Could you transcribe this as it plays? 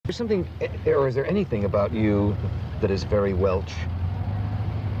There's something, or is there anything about you that is very Welsh?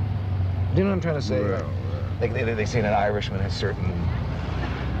 Do you know what I'm trying to say? Well, like they say an Irishman has certain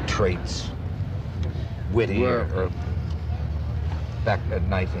traits, witty or back at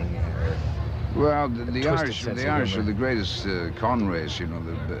knifing. Well, the Irish sense of are humor. the greatest con race, you know,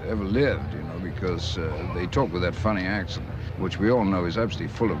 that ever lived, you know, because they talk with that funny accent, which we all know is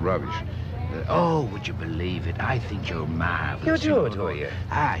absolutely full of rubbish. Oh, would you believe it? I think you're marvelous. You do it, you?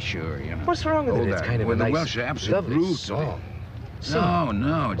 Ah, sure, you know. What's wrong with All it? It's that. kind of Well, a the nice, Welsh are absolutely lovely brutal. song.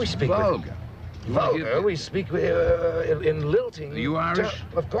 No, We it's speak with- vulgar. Vulgar? We speak in lilting. Are you Irish?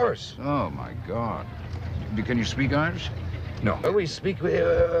 Of course. Oh, my God. Can you speak Irish? No. We speak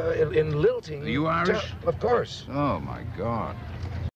in lilting. Are you Irish? Of course. Oh, my God.